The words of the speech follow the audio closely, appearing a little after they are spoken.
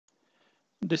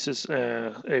This is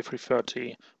a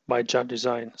A330 by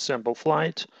JARDesign sample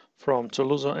flight from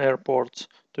Toulouse Airport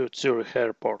to Zurich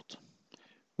Airport.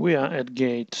 We are at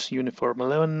gate uniform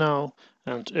 11 now,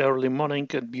 and early morning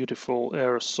at beautiful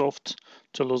air-soft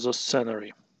Toulouse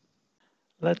scenery.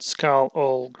 Let's call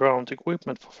all ground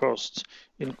equipment first,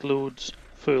 includes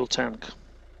fuel tank.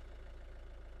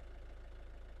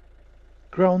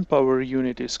 Ground power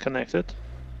unit is connected.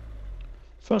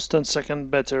 First and second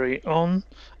battery on,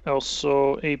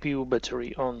 also APU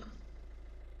battery on.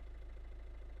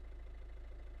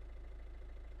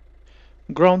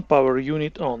 Ground power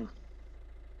unit on.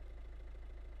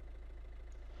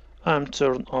 I'm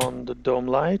turned on the dome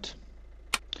light,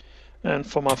 and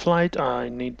for my flight I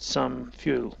need some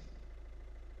fuel.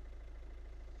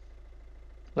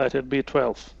 Let it be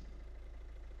 12.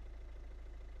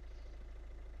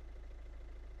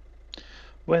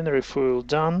 When refuel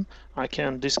done, I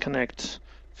can disconnect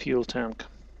fuel tank.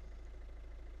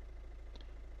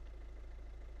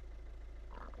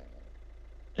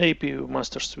 APU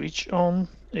master switch on,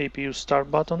 APU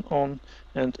start button on,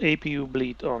 and APU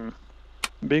bleed on.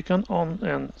 Beacon on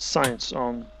and signs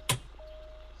on.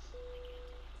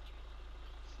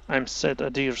 I'm set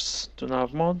adheres to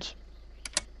nav mode.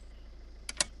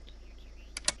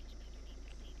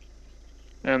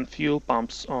 And fuel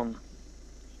pumps on.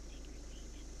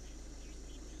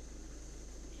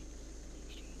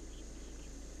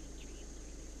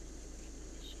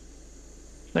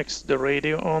 Next, the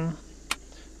radio on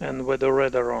and weather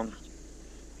radar on.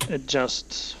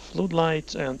 Adjust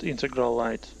floodlight and integral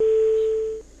light.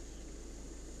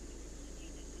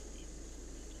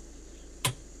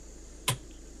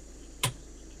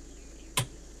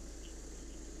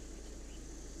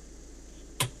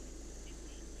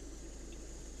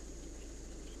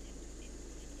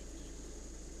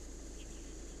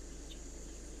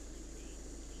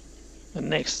 And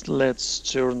next, let's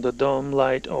turn the dome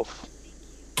light off.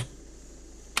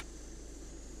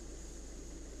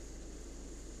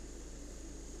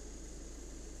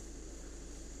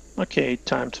 Okay,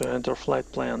 time to enter flight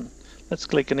plan. Let's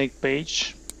click Connect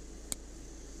page.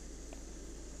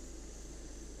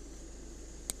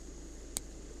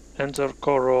 Enter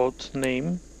core road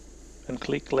name and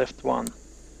click left one.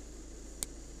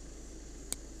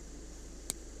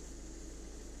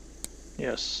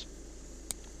 Yes.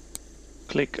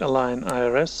 Click Align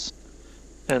IRS.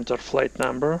 Enter flight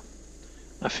number.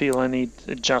 I feel I need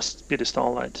adjust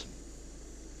pedestal light.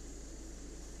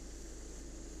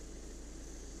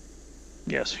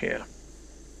 Yes, here.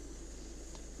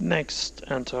 Next,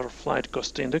 enter flight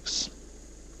cost index.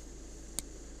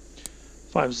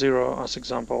 50 as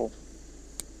example.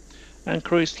 And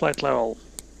cruise flight level.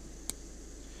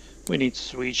 We need to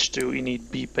switch to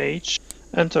init B page.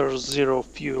 Enter 0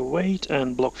 fuel weight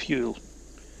and block fuel.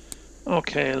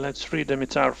 Okay, let's read the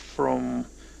emitter from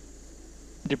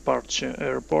departure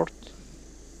airport.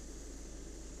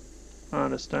 I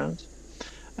understand.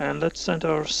 And let's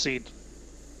enter seed.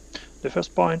 The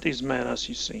first point is man, as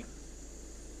you see.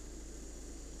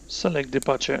 Select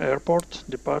departure airport,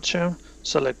 departure,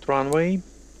 select runway,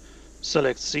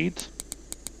 select seat,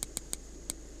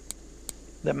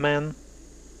 the man.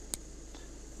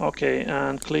 Okay,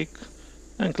 and click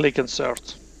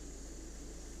insert.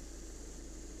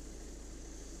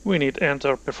 We need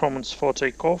enter performance for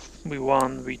takeoff,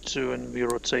 V1, V2 and V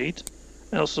rotate.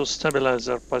 Also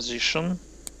stabilizer position.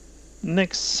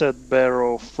 Next, set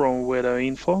barrow from weather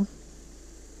info.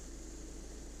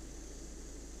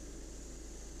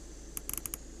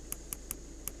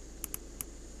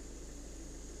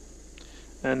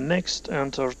 And next,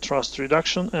 enter thrust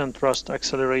reduction and thrust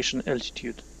acceleration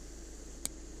altitude.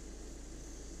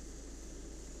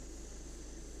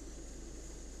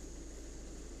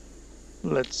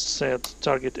 Let's set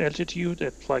target altitude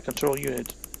at flight control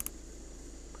unit.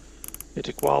 It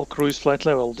equals cruise flight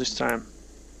level this time.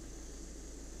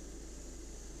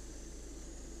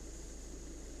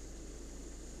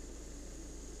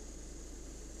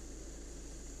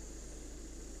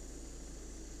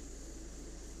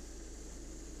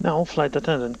 Now flight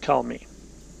attendant call me.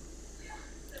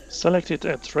 Select it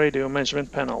at radio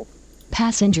management panel.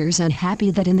 Passengers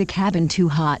unhappy that in the cabin too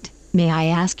hot. May I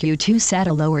ask you to set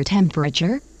a lower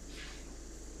temperature?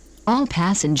 All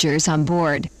passengers on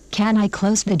board, can I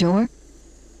close the door?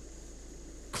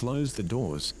 Close the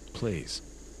doors, please.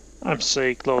 I'm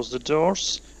saying close the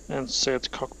doors and set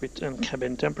cockpit and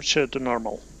cabin temperature to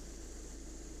normal.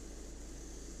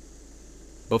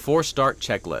 Before start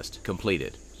checklist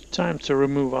completed. Time to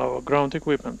remove our ground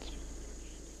equipment.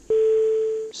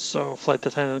 So flight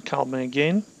attendant called me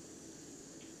again.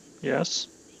 Yes.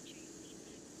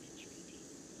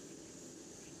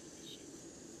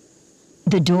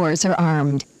 The doors are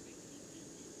armed.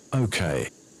 Okay.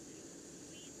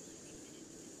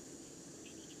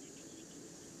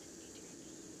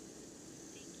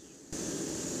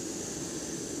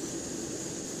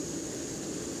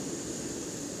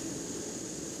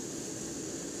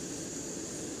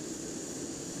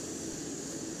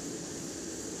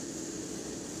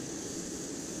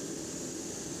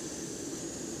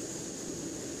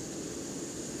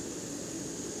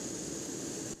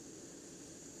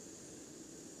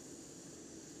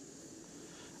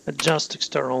 Adjust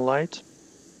external light.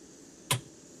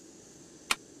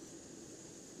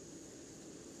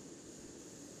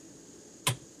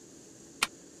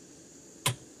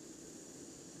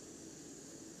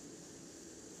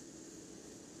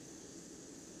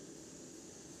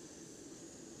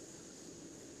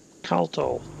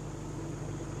 Calto.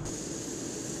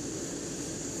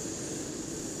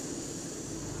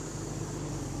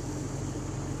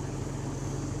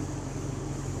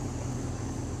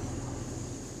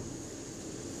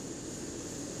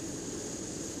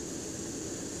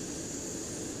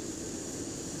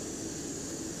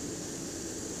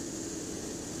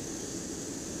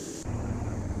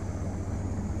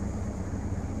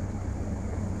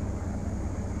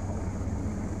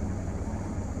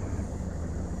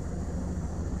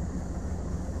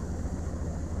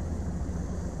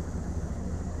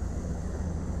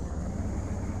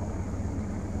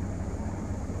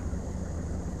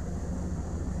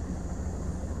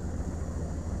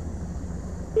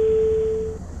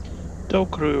 Tow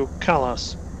crew,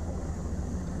 Callas.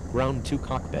 Ground to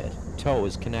cockpit. Tow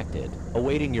is connected.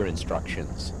 Awaiting your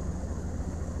instructions.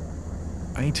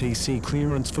 ATC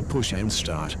clearance for push and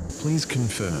start. Please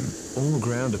confirm. All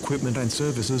ground equipment and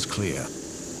services clear.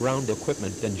 Ground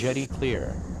equipment and jetty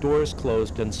clear. Doors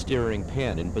closed and steering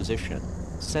pan in position.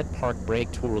 Set park brake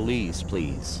to release,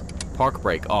 please. Park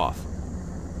brake off.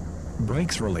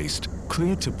 Brakes released.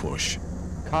 Clear to push.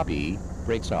 Copy.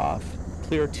 Brakes off.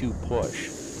 Clear to push.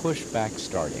 Push back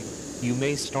starting. You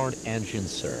may start engine,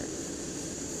 sir.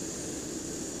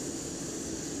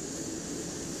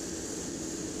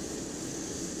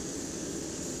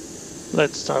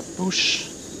 Let's start push.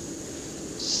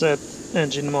 Set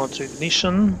engine mode to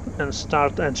ignition and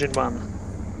start engine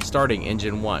 1. Starting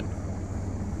engine 1.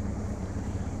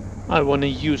 I want to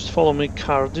use follow me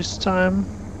car this time.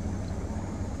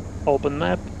 Open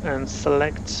map and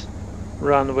select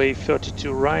runway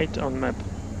 32 right on map.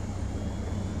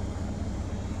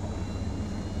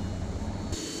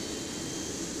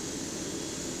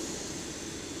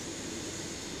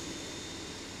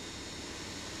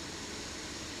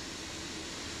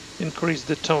 Increase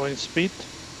the towing speed.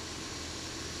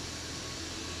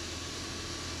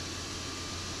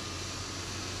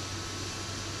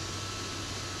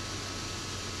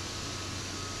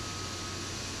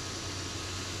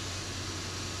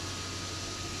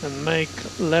 And make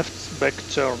left back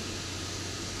turn.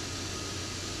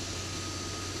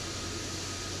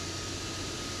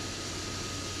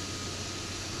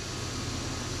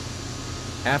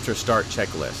 After start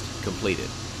checklist completed.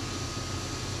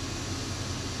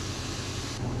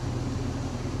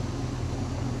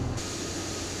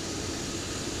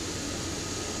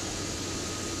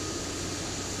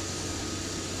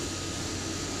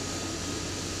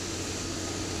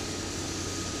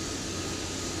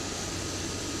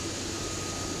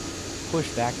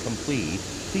 Pushback complete.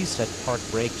 Please set park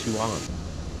brake to on.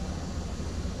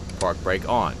 Park brake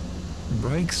on.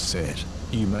 Brakes set.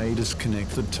 You may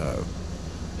disconnect the tow.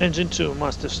 Engine 2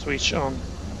 master switch on.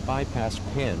 Bypass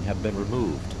pin have been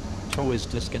removed. Tow is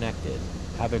disconnected.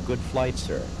 Have a good flight,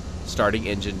 sir. Starting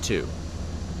engine 2.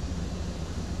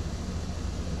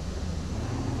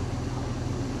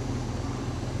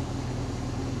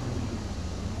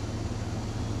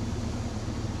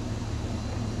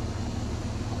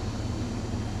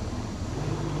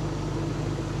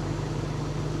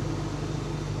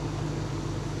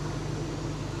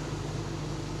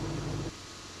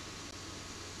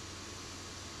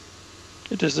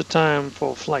 It is the time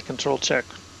for flight control check.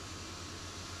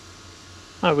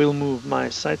 I will move my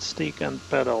side stick and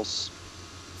pedals.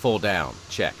 Full down,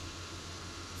 check.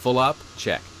 Full up,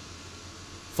 check.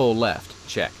 Full left,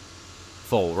 check.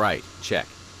 Full right, check.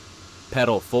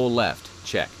 Pedal full left,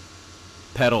 check.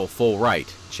 Pedal full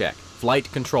right, check.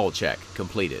 Flight control check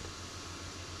completed.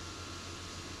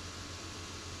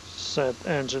 Set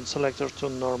engine selector to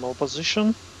normal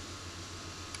position.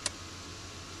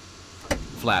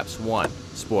 Flaps 1,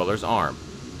 spoilers armed.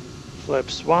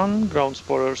 Flaps 1, ground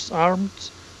spoilers armed,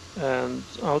 and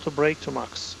auto brake to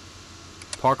max.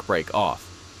 Park brake off.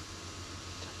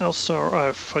 Also,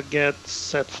 I forget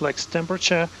set flex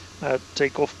temperature at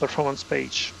takeoff performance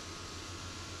page.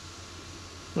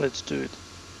 Let's do it.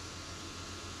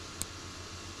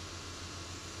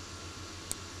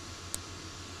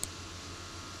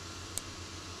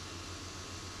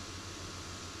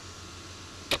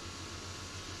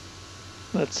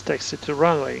 Let's taxi to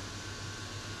runway.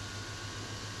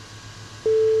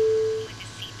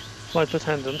 Flight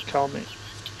attendant, call me.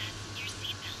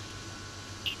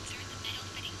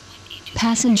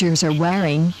 Passengers are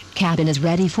wearing, cabin is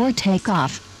ready for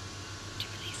takeoff.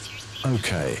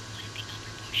 Okay.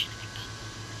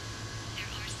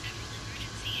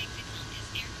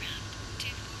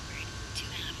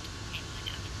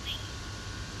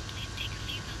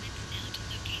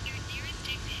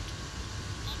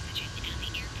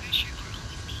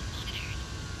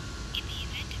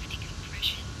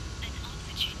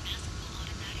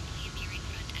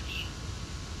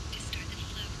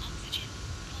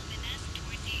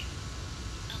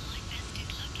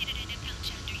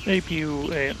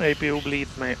 APU bleed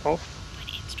may off.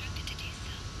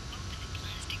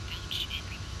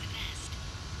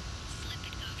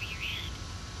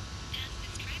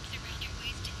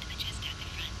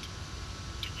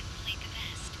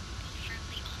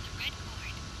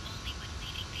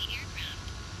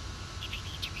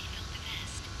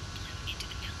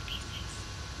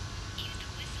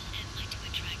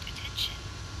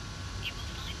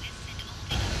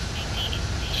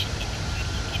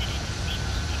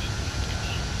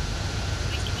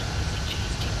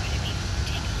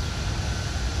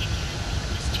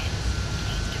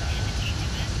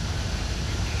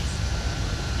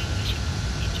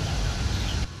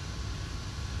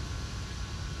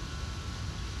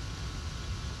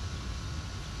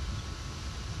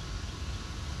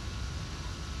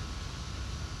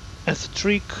 As a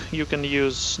trick, you can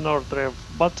use Nord Rev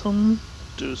button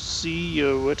to see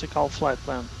your vertical flight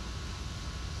plan.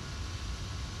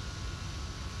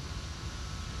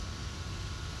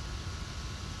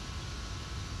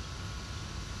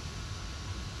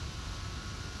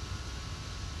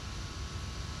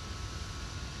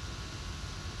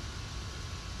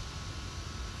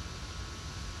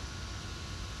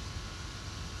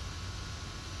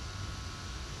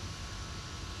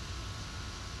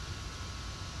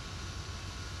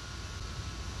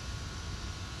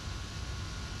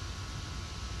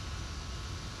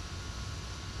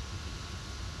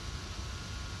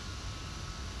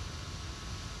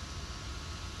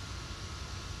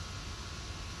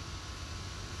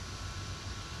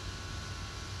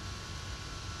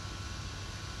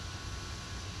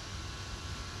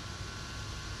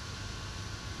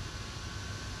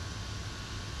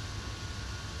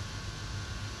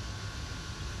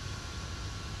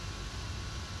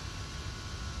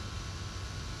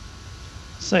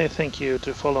 Say thank you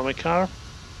to follow my car.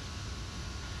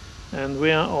 And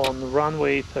we are on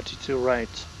runway 32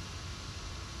 right.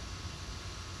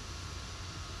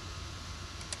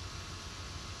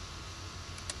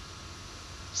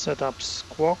 Set up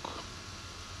squawk.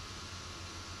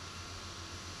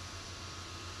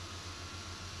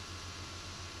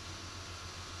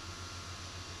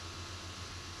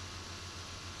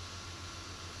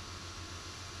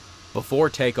 Before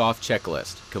takeoff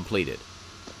checklist completed.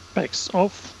 Packs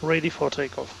off, ready for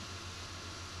takeoff.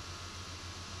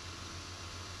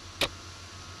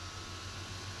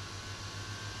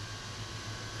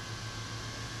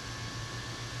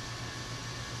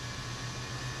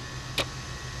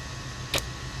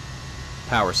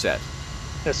 Power set.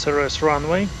 SRS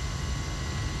runway.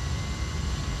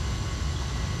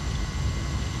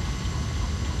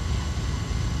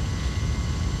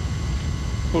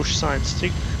 Push side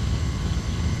stick.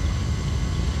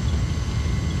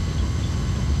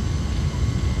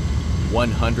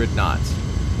 $100 knots.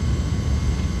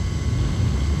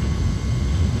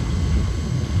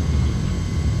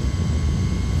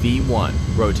 V1,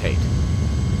 rotate.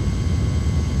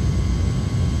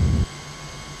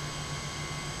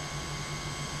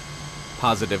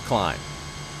 Positive climb.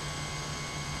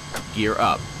 Gear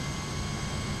up.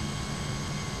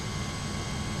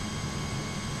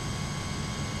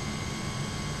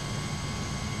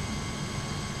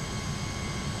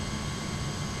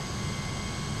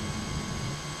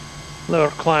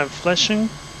 Lever climb flashing.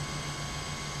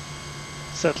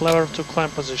 Set lever to climb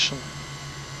position.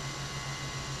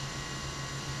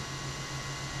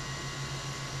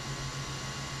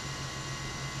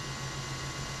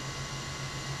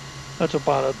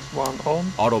 Autopilot 1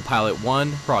 on. Autopilot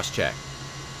 1, cross-check.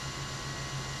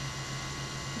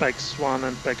 PAX 1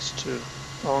 and PAX 2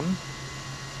 on.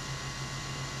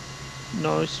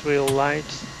 Noise wheel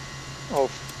light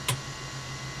off.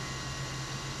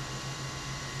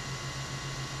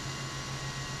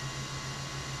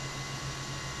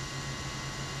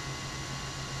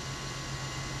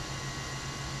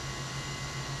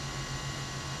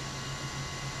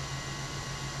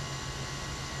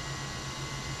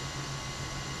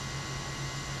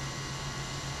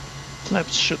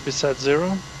 Flaps should be set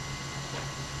 0.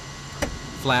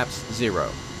 Flaps 0.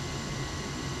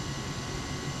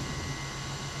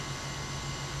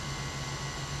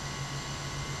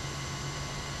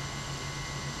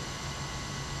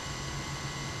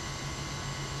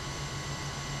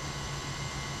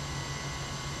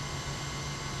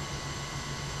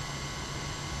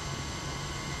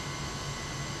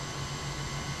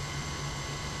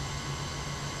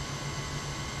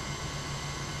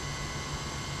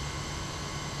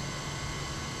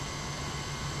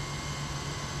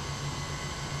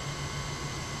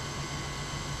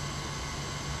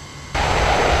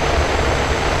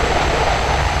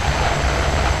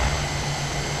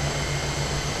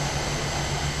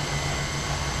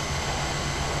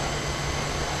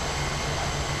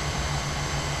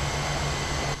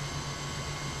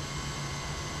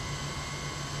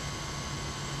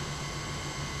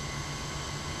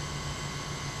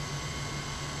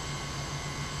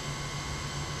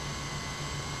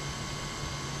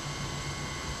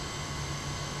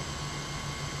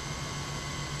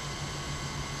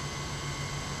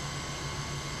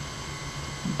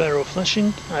 Barrel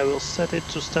flashing, I will set it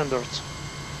to standard.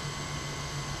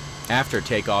 After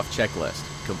takeoff checklist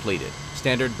completed.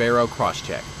 Standard baro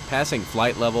crosscheck. Passing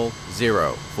flight level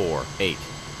 048.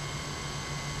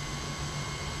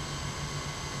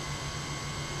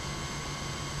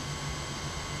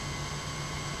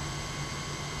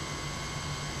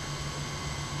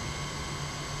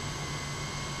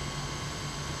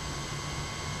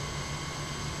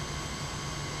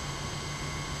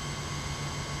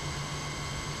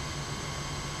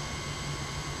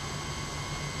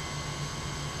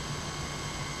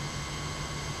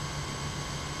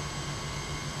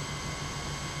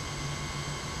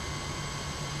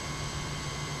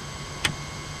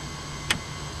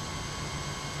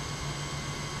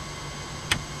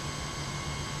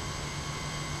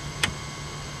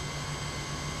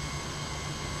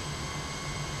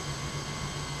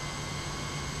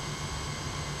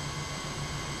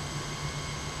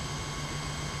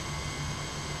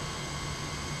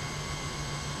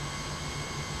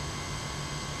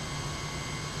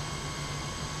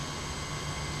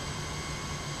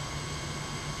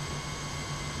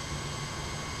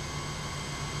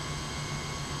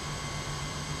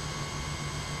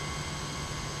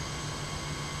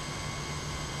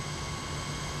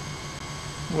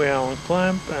 We are on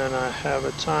climb and I have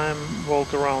a time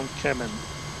walk around cabin.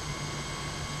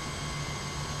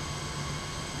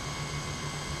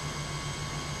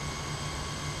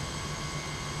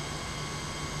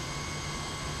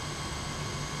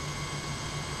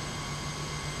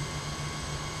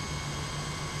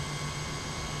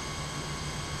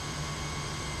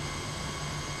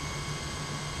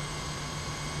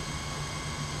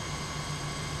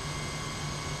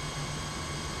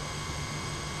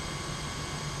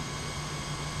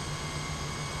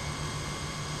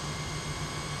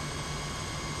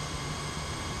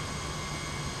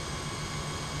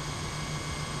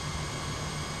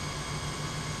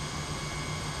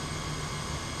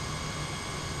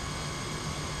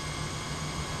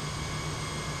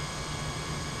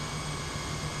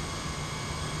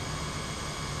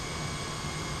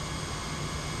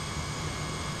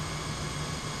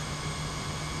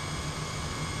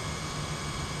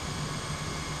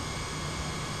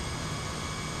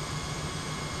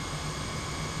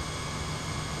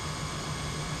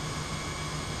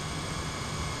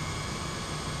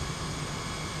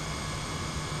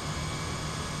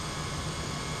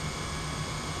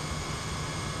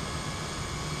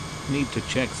 Need to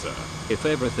check, sir, if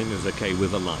everything is okay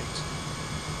with the light.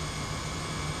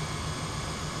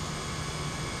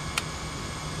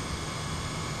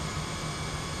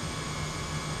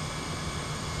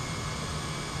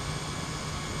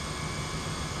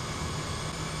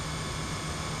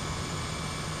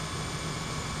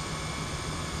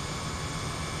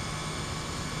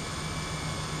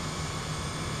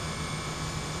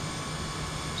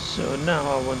 So now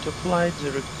I want to fly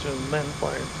direct to main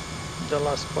point, the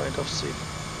last point of seed.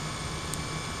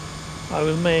 I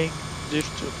will make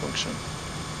dir2 function.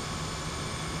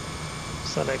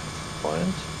 Select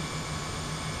point,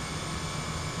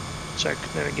 check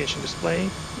navigation display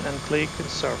and click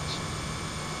insert.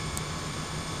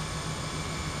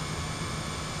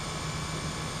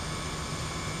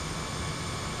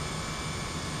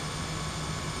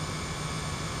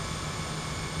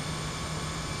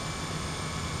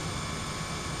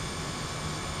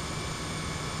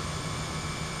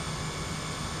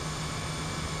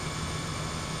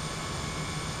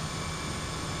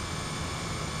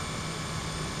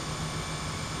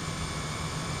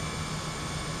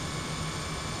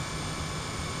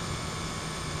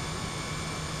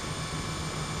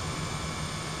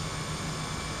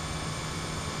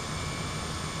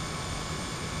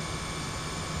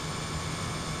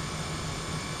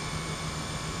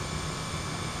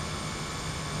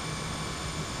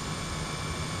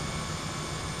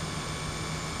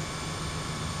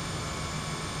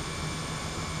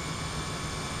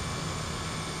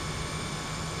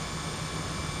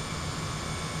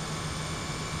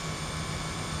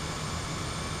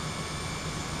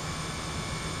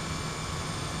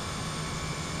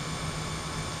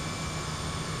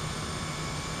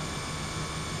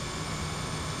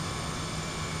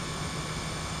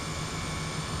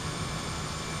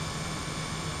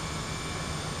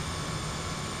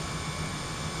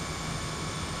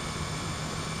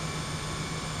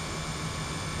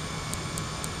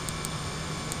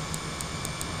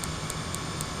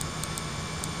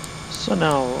 So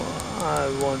now I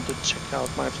want to check out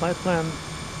my flight plan,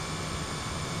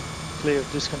 clear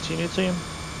discontinuity,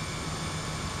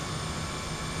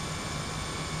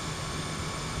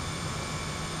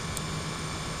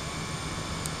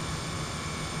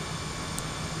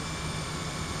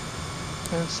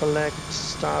 and select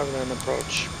start and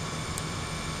approach.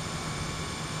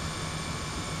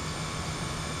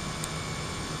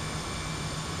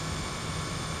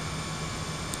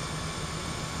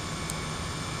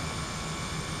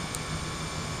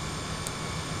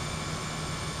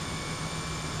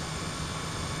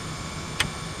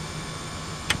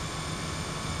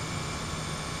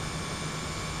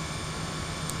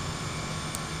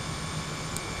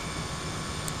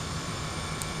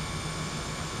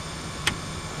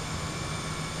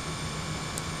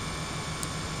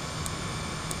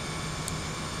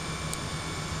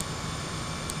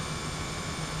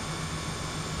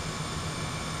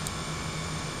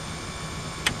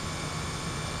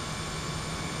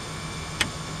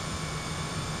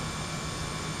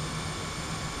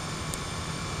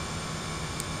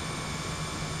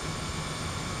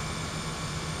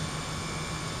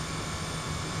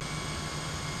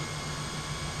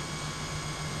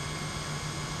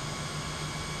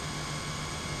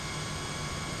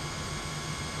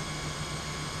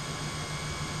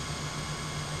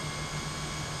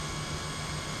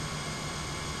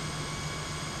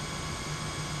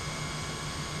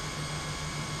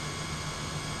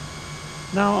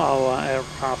 Now our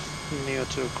aircraft near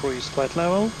to cruise flight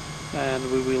level,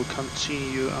 and we will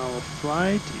continue our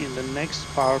flight in the next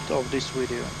part of this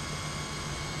video.